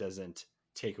God, and it doesn't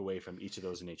take away from each of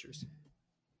those natures.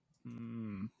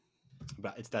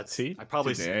 But I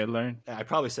probably said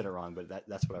it wrong, but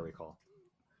that's what I recall.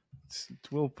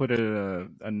 We'll put a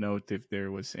note if there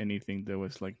was anything that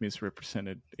was like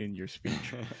misrepresented in your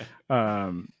speech.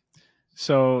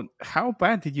 So how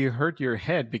bad did you hurt your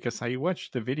head? Because I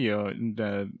watched the video, and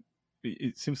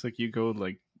it seems like you go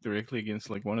like directly against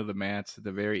like one of the mats at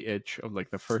the very edge of like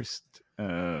the first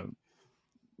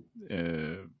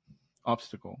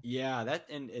obstacle. Yeah, that,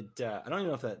 and it I don't even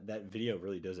know if that video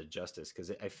really does it justice,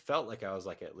 because I felt like I was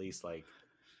like at least like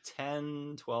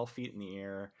 10-12 feet in the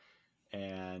air,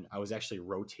 and I was actually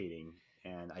rotating.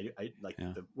 And I like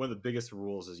one of the biggest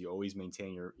rules is you always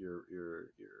maintain your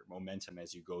momentum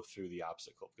as you go through the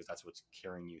obstacle, because that's what's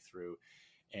carrying you through.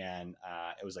 And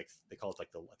it was like, they call it like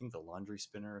I think the laundry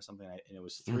spinner or something, and it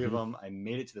was 3 of them. I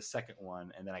made it to the second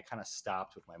one, and then I kind of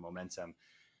stopped with my momentum.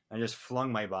 I just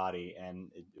flung my body, and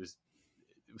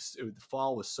the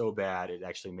fall was so bad it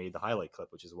actually made the highlight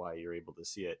clip, which is why you're able to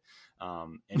see it.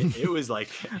 And it was like,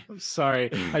 I'm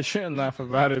sorry, I shouldn't laugh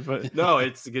about it, but no,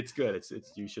 it's good. It's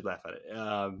you should laugh at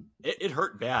it. It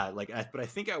hurt bad, but I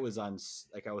think I was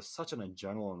such an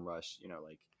adrenaline rush,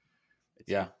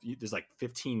 there's like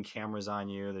 15 cameras on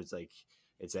you. There's like,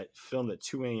 it's filmed at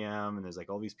 2 a.m. and there's like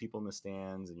all these people in the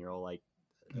stands, and you're all like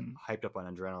hyped up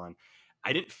on adrenaline.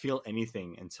 I didn't feel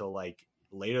anything until like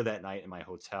later that night in my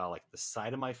hotel. Like the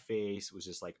side of my face was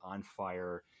just like on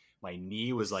fire. My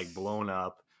knee was like blown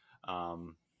up.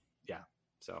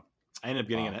 So I ended up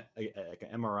getting an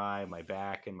MRI, my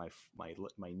back and my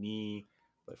knee,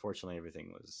 but fortunately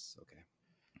everything was okay.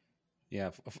 Yeah,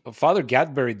 Father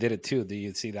Gadbury did it too. Do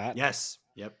you see that? Yes.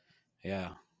 Yep. Yeah.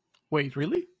 Wait,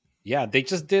 really? Yeah, they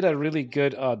just did a really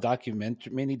good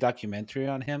mini documentary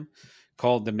on him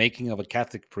called "The Making of a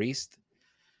Catholic Priest."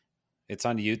 It's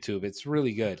on YouTube. It's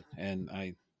really good, and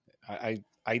I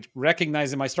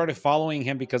recognize him. I started following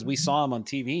him because we saw him on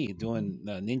TV doing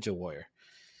Ninja Warrior,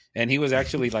 and he was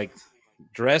actually like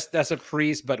dressed as a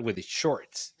priest but with his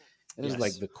shorts. It was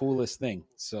like the coolest thing.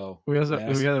 So we had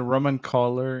a Roman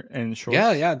collar and shorts.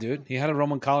 Yeah, dude. He had a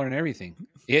Roman collar and everything.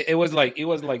 It was like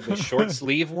the short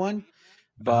sleeve one,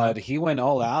 but he went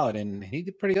all out and he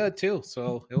did pretty good too.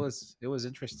 So it was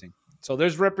interesting. So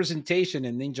there's representation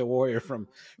in Ninja Warrior from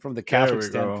the Catholic we go.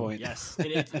 standpoint. Yes, and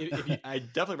if you, I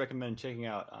definitely recommend checking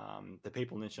out the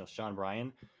Papal Ninja, Sean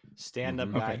Bryan, stand-up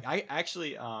Mhm. guy. Okay. I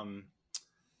actually,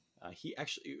 he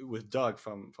actually with Doug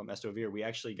from Estovere, we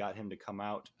actually got him to come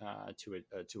out to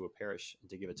a parish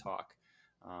to give a talk.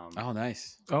 Oh,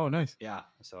 nice. Oh, nice. Yeah,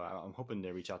 so I'm hoping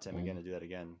to reach out to him again to do that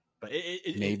again. But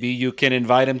Maybe you can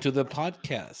invite him to the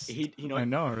podcast. I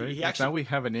know, right? He Now actually, we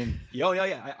have an in.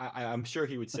 yeah. I'm sure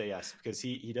he would say yes because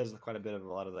he does quite a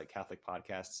lot of like Catholic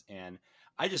podcasts, and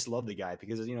I just love the guy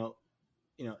because in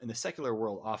the secular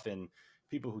world, often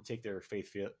people who take their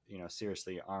faith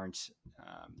seriously aren't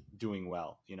doing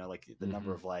well. Like the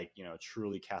number of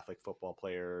truly Catholic football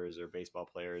players or baseball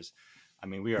players. I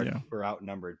mean, we're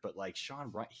outnumbered, but like Sean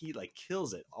Bryan, he like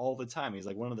kills it all the time. He's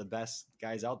like one of the best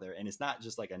guys out there, and it's not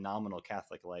just like a nominal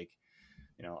Catholic. Like,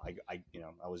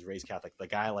 I was raised Catholic. The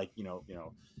guy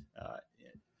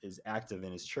is active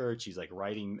in his church. He's like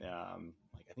writing,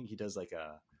 I think he does like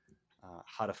a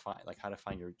how to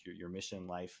find your mission in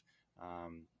life.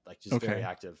 Very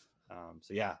active.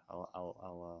 So yeah,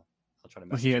 I'll try to.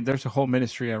 Well, there's a whole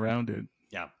ministry around it.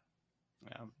 Yeah.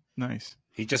 Nice.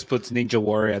 He just puts Ninja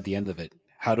Warrior at the end of it.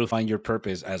 How to find your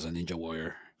purpose as a Ninja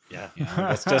Warrior. Yeah.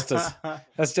 That's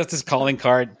just his calling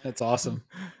card. That's awesome.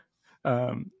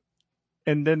 And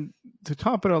then to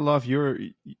top it all off, you're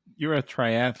a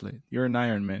triathlete. You're an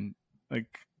Ironman.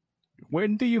 Like,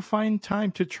 when do you find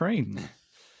time to train?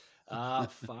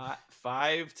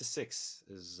 5 to 6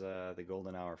 is the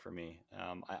golden hour for me.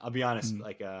 I'll be honest,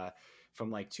 from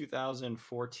like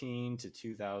 2014 to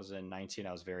 2019,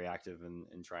 I was very active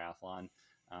in triathlon.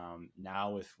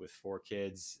 Now with 4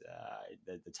 kids,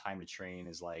 the time to train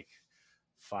is like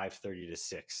 5:30 to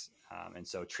 6. And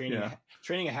so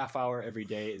training a half hour every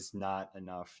day is not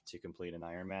enough to complete an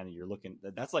Ironman.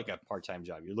 That's like a part-time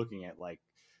job. You're looking at like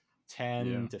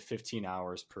 10 to 15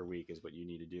 hours per week is what you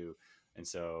need to do. And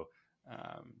so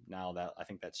now that I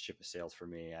think that ship has sailed for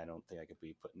me, I don't think I could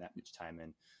be putting that much time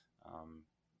in.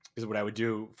 Because what I would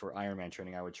do for Ironman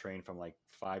training, I would train from like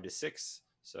 5 to 6.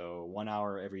 So 1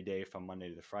 hour every day from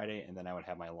Monday to Friday. And then I would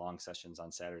have my long sessions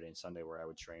on Saturday and Sunday where I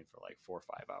would train for like 4 or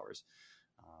 5 hours.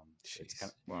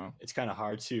 It's kind of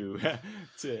hard to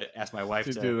ask my wife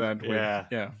to do that.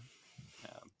 Yeah.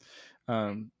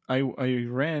 I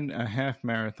ran a half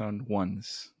marathon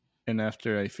once, and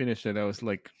after I finished it, I was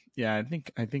like, "Yeah, I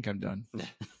think I'm done."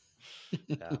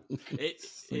 Yeah,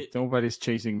 nobody's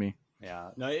chasing me.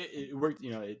 Yeah, no, it worked.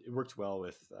 It worked well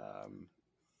with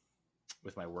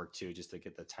my work too, just to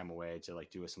get the time away to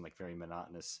like do some like very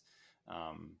monotonous,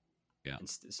 and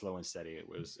slow and steady. It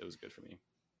was good for me.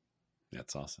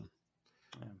 That's awesome.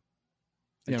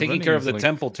 Yeah, taking care of the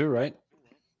temple too, right?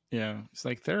 Yeah, it's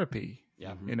like therapy.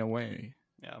 Yeah, in a way.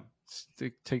 Yeah,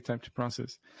 take time to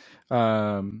process.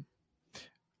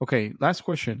 Okay, last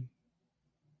question.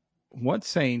 What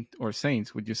saint or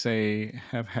saints would you say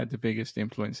have had the biggest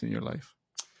influence in your life?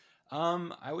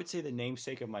 I would say the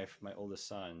namesake of my oldest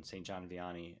son, Saint John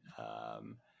Vianney.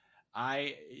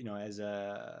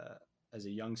 As a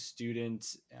young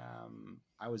student,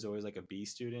 I was always like a B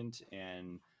student,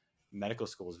 and medical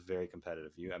school is very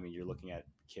competitive. You're looking at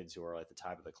kids who are at the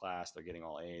top of the class; they're getting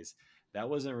all A's. That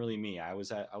wasn't really me. I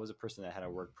was a person that had to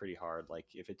work pretty hard. Like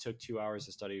if it took 2 hours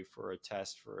to study for a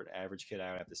test for an average kid,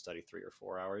 I would have to study 3 or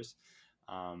 4 hours.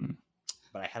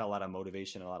 But I had a lot of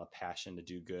motivation, and a lot of passion to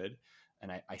do good, and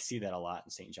I see that a lot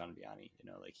in Saint John Vianney.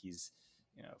 Like he's,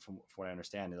 from what I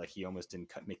understand, like he almost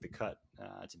didn't make the cut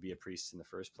to be a priest in the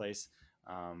first place.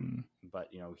 But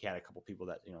he had a couple people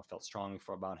that felt strongly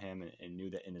about him and knew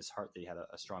that in his heart that he had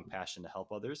a strong passion to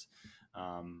help others.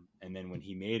 And then when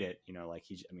he made it, like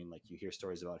you hear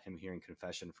stories about him hearing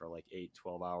confession for like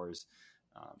 8-12 hours.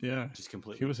 Just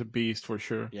completely. He was a beast for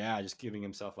sure. Yeah, just giving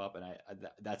himself up, and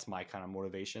that's my kind of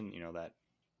motivation. That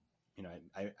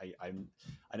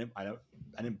I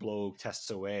didn't blow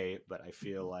tests away, but I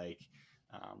feel like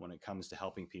when it comes to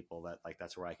helping people, that like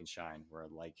that's where I can shine. Where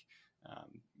like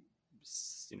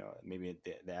maybe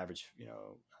the average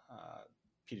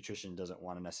pediatrician doesn't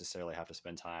want to necessarily have to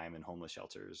spend time in homeless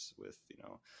shelters with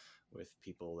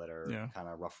people that are kind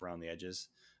of rough around the edges.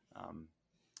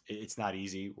 It's not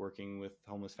easy working with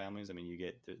homeless families. I mean,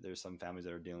 there's some families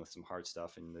that are dealing with some hard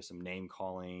stuff, and there's some name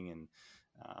calling and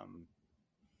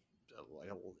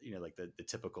like the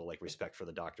typical like respect for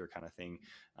the doctor kind of thing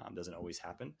doesn't always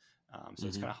happen. So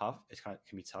it's kind of tough.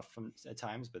 Can be tough at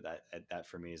times, but that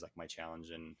for me is like my challenge.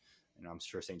 And I'm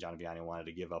sure St. John Vianney wanted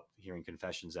to give up hearing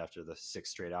confessions after the 6th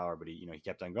straight hour, but he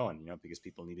kept on going, because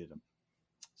people needed him.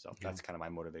 So that's kind of my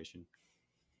motivation.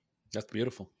 That's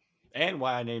beautiful. And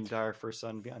why I named our first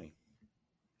son Vianney.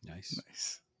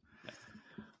 Nice.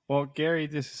 Well, Gary,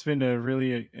 this has been a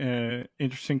really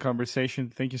interesting conversation.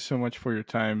 Thank you so much for your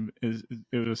time. It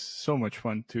was so much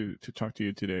fun to talk to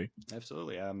you today.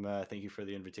 Absolutely. Thank you for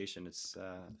the invitation. It's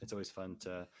always fun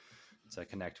to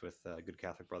connect with good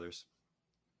Catholic brothers.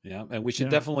 Yeah, and we should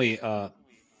definitely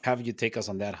have you take us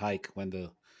on that hike when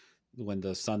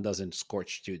the sun doesn't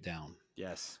scorch you down.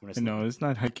 Yes. When it's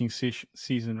not hiking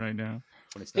season right now.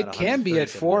 When it's not it can be at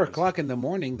 4 o'clock in the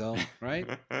morning, though, right?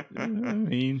 I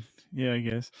mean, yeah, I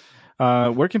guess.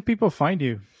 Where can people find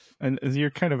you? And you're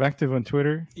kind of active on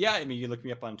Twitter. Yeah, I mean, you look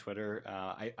me up on Twitter.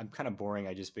 I'm kind of boring.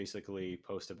 I just basically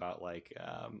post about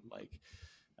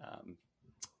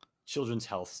children's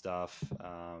health stuff.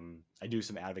 I do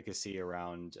some advocacy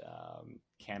around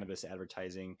cannabis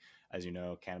advertising. As you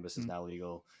know, cannabis is now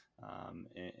legal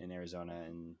in Arizona,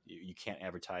 and you can't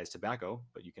advertise tobacco,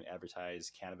 but you can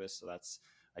advertise cannabis. So I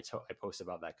post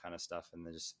about that kind of stuff, and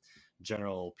then just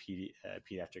general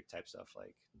pediatric type stuff,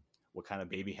 like what kind of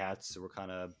baby hats or what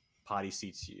kind of potty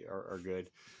seats are good.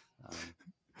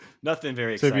 Nothing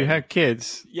very exciting. So if you have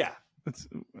kids, yeah.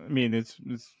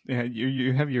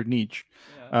 You have your niche.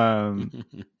 Yeah.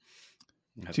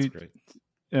 That's great.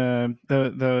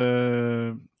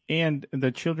 The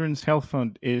Children's Health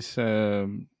Fund is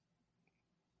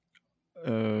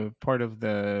part of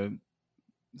the.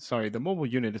 Sorry, the mobile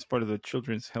unit is part of the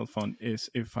Children's Health Fund.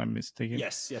 If I'm mistaken.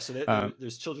 Yes. So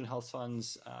there's Children's Health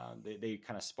Funds. They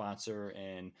kind of sponsor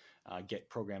and get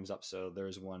programs up. So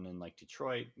there's one in like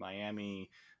Detroit, Miami,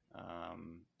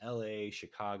 LA,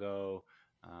 Chicago.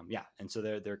 And so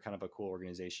they're kind of a cool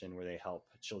organization where they help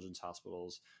children's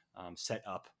hospitals set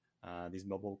up these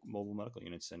mobile medical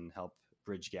units and help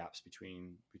bridge gaps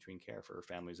between care for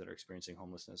families that are experiencing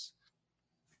homelessness.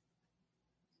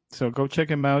 So go check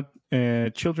them out,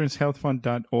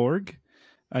 childrenshealthfund.org.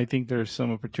 I think there's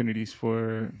some opportunities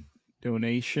for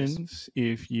donations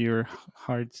if your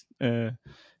heart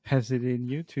has it in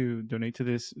you to donate to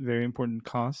this very important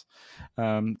cause.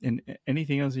 And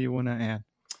anything else you want to add?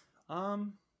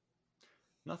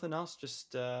 Nothing else.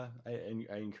 Just I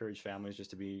encourage families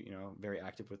just to be very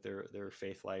active with their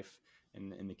faith life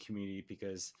in the community,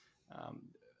 because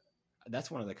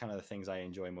that's one of the kind of the things I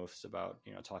enjoy most about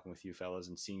talking with you fellas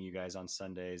and seeing you guys on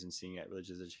Sundays and seeing you at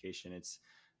Religious Education. It's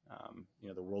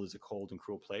the world is a cold and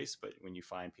cruel place, but when you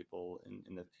find people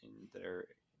that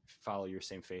follow your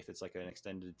same faith, it's like an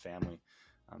extended family.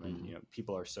 And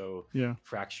people are so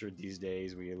fractured these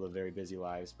days. We live very busy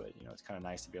lives, but it's kind of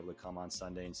nice to be able to come on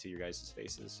Sunday and see your guys'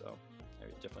 faces. So I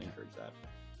definitely encourage that.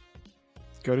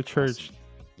 Go to church. Awesome.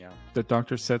 Yeah, the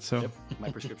doctor said so. Yep, my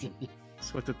prescription.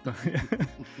 That's what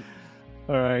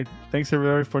All right. Thanks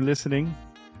everybody for listening.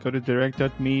 Go to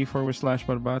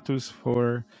direct.me/Barbatus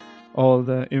for all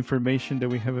the information that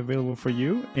we have available for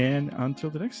you. And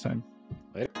until the next time.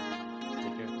 Later.